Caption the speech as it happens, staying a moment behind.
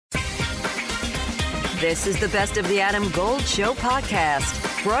This is the Best of the Adam Gold Show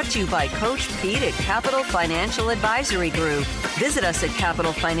podcast, brought to you by Coach Pete at Capital Financial Advisory Group. Visit us at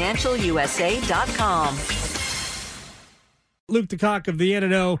capitalfinancialusa.com. Luke DeCock of the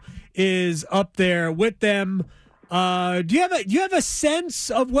N&O is up there with them. Do you have a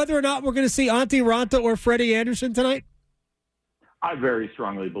sense of whether or not we're going to see Antti Raanta or Freddie Anderson tonight? I very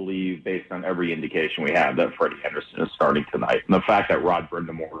strongly believe, based on every indication we have, that Freddie Anderson is starting tonight. And the fact that Rod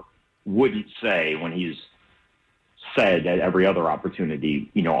Brindamore wouldn't say when he's said at every other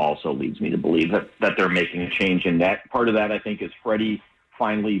opportunity, also leads me to believe that they're making a change in that. Part of that, I think, is Freddie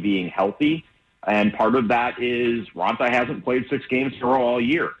finally being healthy. And part of that is Raanta hasn't played 6 games in a row all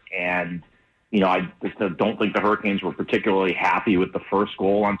year. And, I just don't think the Hurricanes were particularly happy with the first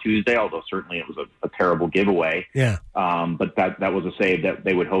goal on Tuesday, although certainly it was a terrible giveaway. Yeah. But that was a save that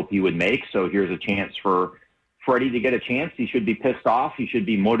they would hope he would make. So here's a chance for Freddie to get a chance. He should be pissed off. He should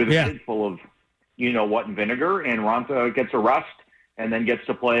be motivated, full of what and vinegar. And Raanta gets a rest and then gets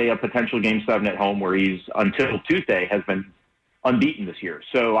to play a potential Game 7 at home where he's, until Tuesday, has been unbeaten this year.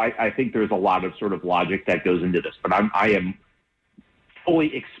 So I think there's a lot of sort of logic that goes into this. But I am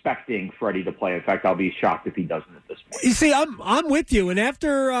fully expecting Freddie to play. In fact, I'll be shocked if he doesn't at this point. You see, I'm with you. And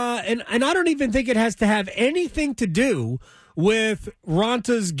after and I don't even think it has to have anything to do with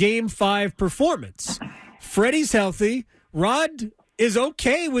Ranta's Game 5 performance. Freddie's healthy. Rod is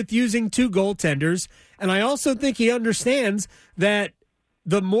okay with using 2 goaltenders. And I also think he understands that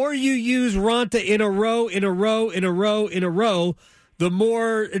the more you use Raanta in a row, the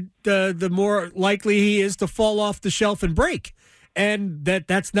more likely he is to fall off the shelf and break. And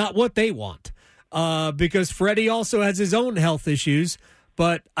that's not what they want, because Freddie also has his own health issues.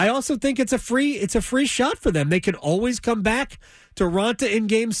 But I also think it's a free shot for them. They can always come back to Raanta in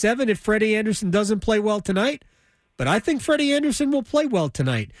Game 7 if Freddie Anderson doesn't play well tonight. But I think Freddie Anderson will play well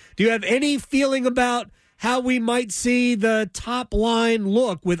tonight. Do you have any feeling about how we might see the top line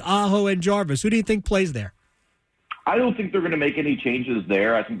look with Aho and Jarvis? Who do you think plays there? I don't think they're going to make any changes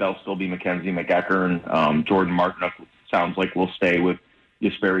there. I think they'll still be Mackenzie McEachern, Jordan Martinook. Sounds like we'll stay with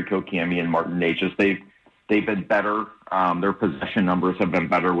Jesperi Kotkaniemi and Martin Necas. They've been better. Their possession numbers have been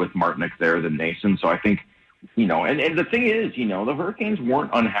better with Martinook there than Nason. So I think, and the thing is, the Hurricanes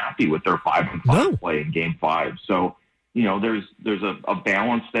weren't unhappy with their 5-on-5 play in Game 5. So, there's a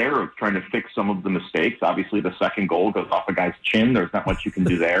balance there of trying to fix some of the mistakes. Obviously, the second goal goes off a guy's chin. There's not much you can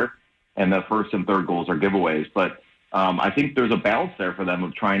do there. And the first and third goals are giveaways. But I think there's a balance there for them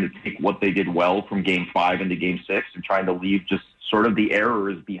of trying to take what they did well from Game 5 into Game 6 and trying to leave just sort of the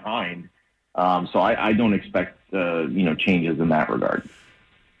errors behind. So I don't expect, changes in that regard.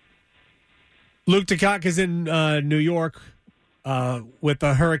 Luke DeCock is in New York with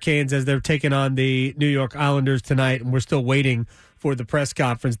the Hurricanes as they're taking on the New York Islanders tonight, and we're still waiting for the press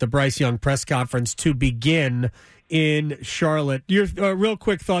conference, the Bryce Young press conference, to begin in Charlotte. Your real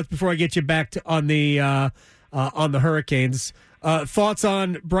quick thoughts before I get you back on the Hurricanes. Thoughts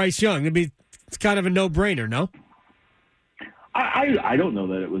on Bryce Young? I mean, it's kind of a no-brainer, no? I don't know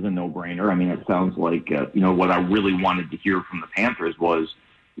that it was a no-brainer. I mean, it sounds like, what I really wanted to hear from the Panthers was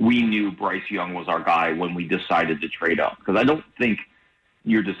we knew Bryce Young was our guy when we decided to trade up. Because I don't think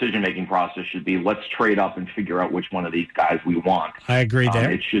your decision-making process should be, let's trade up and figure out which one of these guys we want. I agree there.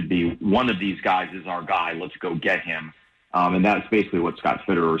 It should be, one of these guys is our guy. Let's go get him. And that's basically what Scott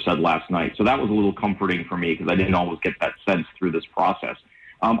Fitterer said last night. So that was a little comforting for me because I didn't always get that sense through this process.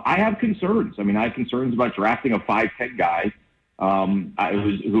 I have concerns. I mean, I have concerns about drafting a 5'10" guy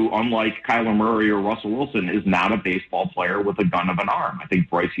who, unlike Kyler Murray or Russell Wilson, is not a baseball player with a gun of an arm. I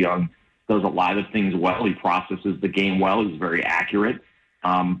think Bryce Young does a lot of things well. He processes the game well. He's very accurate.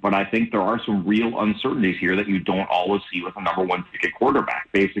 But I think there are some real uncertainties here that you don't always see with a number 1 pick at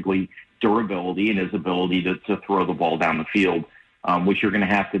quarterback. Basically, durability and his ability to throw the ball down the field, which you're going to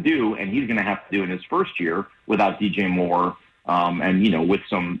have to do, and he's going to have to do in his first year without DJ Moore and, with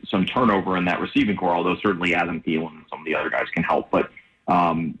some turnover in that receiving core, although certainly Adam Thielen and some of the other guys can help. But,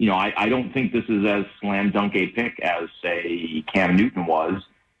 I don't think this is as slam dunk a pick as, say, Cam Newton was.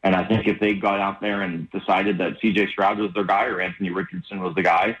 And I think if they got out there and decided that C.J. Stroud was their guy or Anthony Richardson was the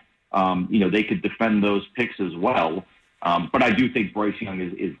guy, they could defend those picks as well. But I do think Bryce Young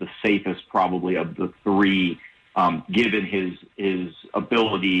is the safest probably of the three, given his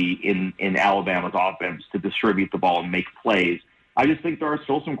ability in Alabama's offense to distribute the ball and make plays. I just think there are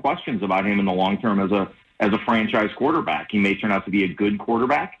still some questions about him in the long term as a franchise quarterback. He may turn out to be a good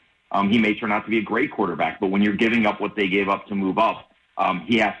quarterback. He may turn out to be a great quarterback. But when you're giving up what they gave up to move up,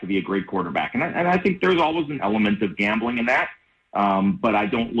 he has to be a great quarterback. And I think there's always an element of gambling in that. But I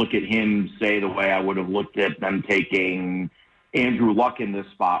don't look at him, say, the way I would have looked at them taking Andrew Luck in this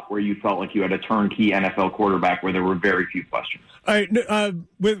spot where you felt like you had a turnkey NFL quarterback where there were very few questions. All right,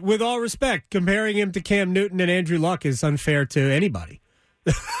 with all respect, comparing him to Cam Newton and Andrew Luck is unfair to anybody.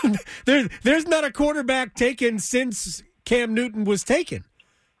 There's not a quarterback taken since Cam Newton was taken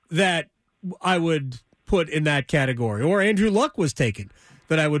that I would put in that category, or Andrew Luck was taken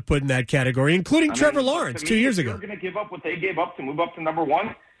that I would put in that category, including Trevor Lawrence 2 years ago. If you're going to give up what they gave up to move up to number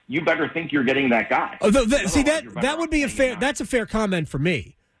one, you better think you're getting that guy. See, that would be that's a fair comment for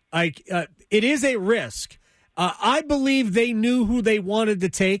me. It is a risk. I believe they knew who they wanted to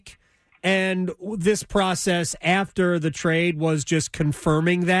take, and this process after the trade was just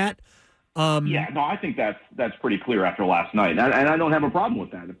confirming that. I think that's pretty clear after last night, and I don't have a problem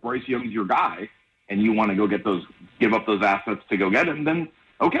with that. If Bryce Young's your guy and you want to go give up those assets to go get him, then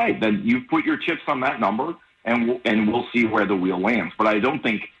okay, then you put your chips on that number, and we'll see where the wheel lands. But I don't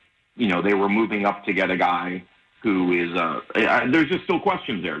think they were moving up to get a guy who is there's just still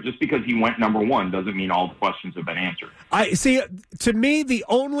questions there. Just because he went number one doesn't mean all the questions have been answered. I see. To me, the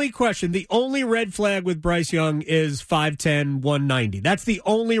only red flag with Bryce Young is 5'10", 190. That's the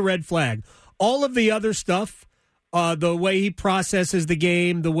only red flag. All of the other stuff, the way he processes the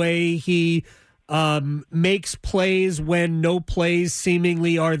game, the way he makes plays when no plays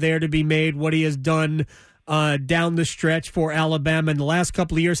seemingly are there to be made, what he has done down the stretch for Alabama in the last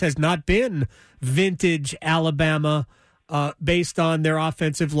couple of years has not been vintage Alabama based on their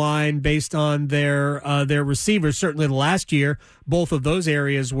offensive line, based on their receivers. Certainly the last year, both of those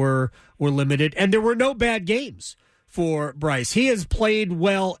areas were limited, and there were no bad games for Bryce. He has played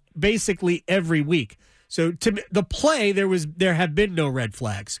well basically every week. So to me, the play, there have been no red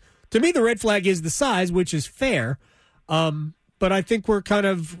flags. To me, the red flag is the size, which is fair, but I think we're kind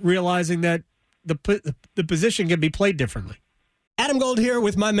of realizing that the position can be played differently. Adam Gold here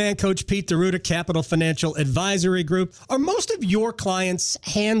with my man, Coach Pete DeRuta, Capital Financial Advisory Group. Are most of your clients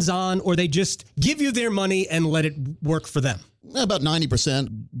hands-on, or they just give you their money and let it work for them? About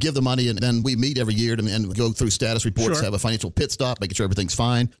 90% give the money, and then we meet every year and go through status reports, Sure. Have a financial pit stop, making sure everything's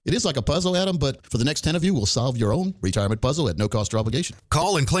fine. It is like a puzzle, Adam, but for the next 10 of you, we'll solve your own retirement puzzle at no cost or obligation.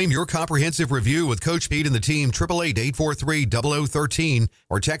 Call and claim your comprehensive review with Coach Pete and the team, 888-843-0013,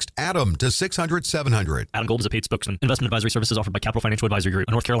 or text ADAM to 600-700. Adam Gold is a paid spokesman. Investment advisory services offered by Capital Financial Advisory Group,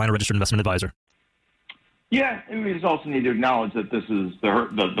 a North Carolina registered investment advisor. Yeah, and we just also need to acknowledge that this is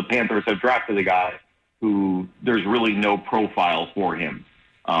the Panthers have drafted a guy who there's really no profile for him.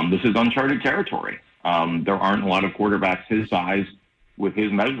 This is uncharted territory. There aren't a lot of quarterbacks his size with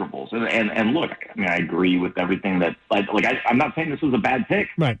his measurables. And look, I mean, I agree with everything that I'm not saying this was a bad pick.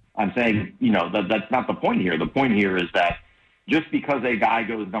 Right. I'm saying, that's not the point here. The point here is that just because a guy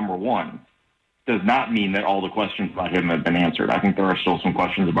goes number one does not mean that all the questions about him have been answered. I think there are still some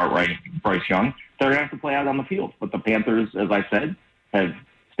questions about Bryce Young that are going to have to play out on the field. But the Panthers, as I said, have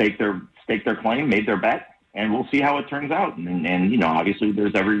staked their claim, made their bet, and we'll see how it turns out. And obviously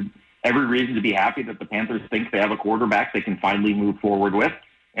there's every reason to be happy that the Panthers think they have a quarterback they can finally move forward with,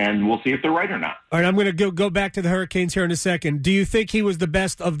 and we'll see if they're right or not. All right, I'm going to go back to the Hurricanes here in a second. Do you think he was the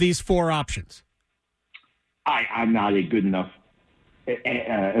best of these four options? I'm not a good enough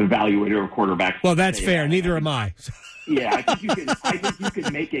evaluator of quarterbacks. Well, that's fair. Neither am I. Yeah, I think you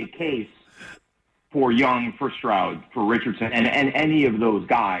could make a case for Young, for Stroud, for Richardson, and any of those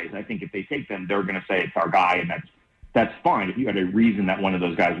guys. I think if they take them, they're going to say it's our guy, and that's fine if you had a reason that one of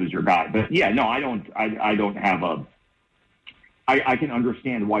those guys was your guy. But yeah, no, I don't have I can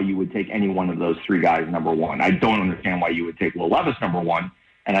understand why you would take any one of those three guys number one. I don't understand why you would take Will Levis number one,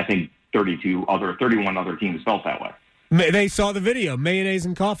 and I think 31 other teams felt that way. They saw the video, mayonnaise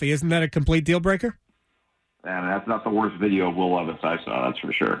and coffee. Isn't that a complete deal breaker? And that's not the worst video of Will Levis I saw, that's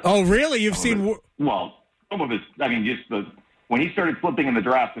for sure. Oh, really? You've seen... Well, some of his... I mean, when he started flipping in the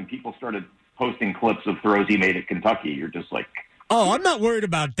draft and people started posting clips of throws he made at Kentucky, you're just like... Oh, I'm not worried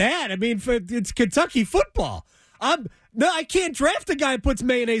about that. I mean, it's Kentucky football. I can't draft a guy who puts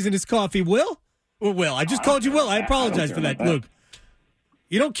mayonnaise in his coffee, Will. Or Will. I just called you Will. I apologize for that, Luke.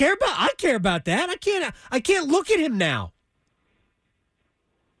 You don't care about... I care about that. I can't look at him now.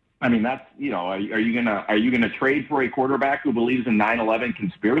 I mean, that's, are you gonna trade for a quarterback who believes in 9/11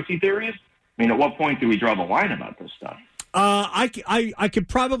 conspiracy theories? I mean, at what point do we draw the line about this stuff? I could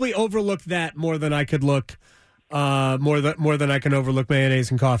probably overlook that more than I could look more than I can overlook mayonnaise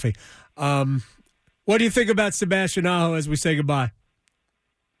and coffee. What do you think about Sebastian Aho as we say goodbye?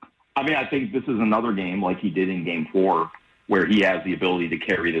 I mean, I think this is another game like he did in Game 4, where he has the ability to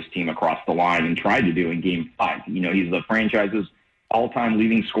carry this team across the line and tried to do in Game 5. He's the franchise's all-time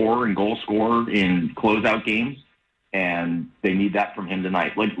leading scorer and goal scorer in closeout games. and they need that from him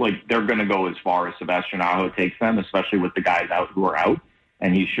tonight. Like they're going to go as far as Sebastian Aho takes them, especially with the guys out who are out.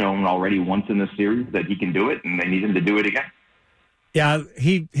 And he's shown already once in this series that he can do it, and they need him to do it again. Yeah,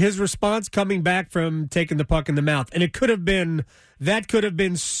 his response coming back from taking the puck in the mouth, and that could have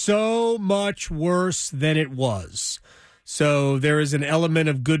been so much worse than it was. So there is an element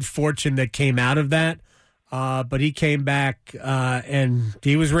of good fortune that came out of that, but he came back and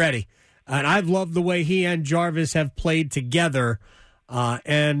he was ready. And I've loved the way he and Jarvis have played together.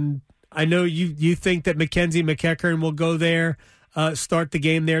 And I know you think that Mackenzie McEachern will go there, start the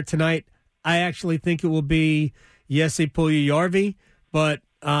game there tonight. I actually think it will be Jesse Puljujärvi, but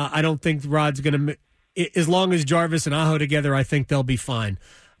I don't think Rod's going to – as long as Jarvis and Aho together, I think they'll be fine.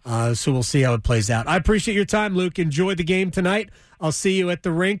 So we'll see how it plays out. I appreciate your time, Luke. Enjoy the game tonight. I'll see you at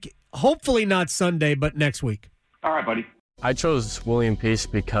the rink, hopefully not Sunday, but next week. All right, buddy. I chose William Peace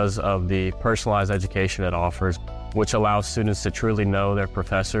because of the personalized education it offers, which allows students to truly know their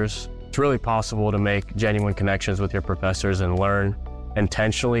professors. It's really possible to make genuine connections with your professors and learn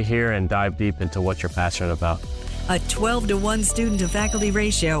intentionally here and dive deep into what you're passionate about. A 12-to-1 student-to-faculty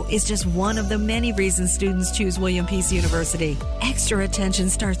ratio is just one of the many reasons students choose William Peace University. Extra attention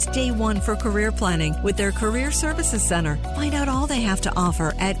starts day one for career planning with their Career Services Center. Find out all they have to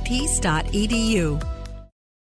offer at peace.edu.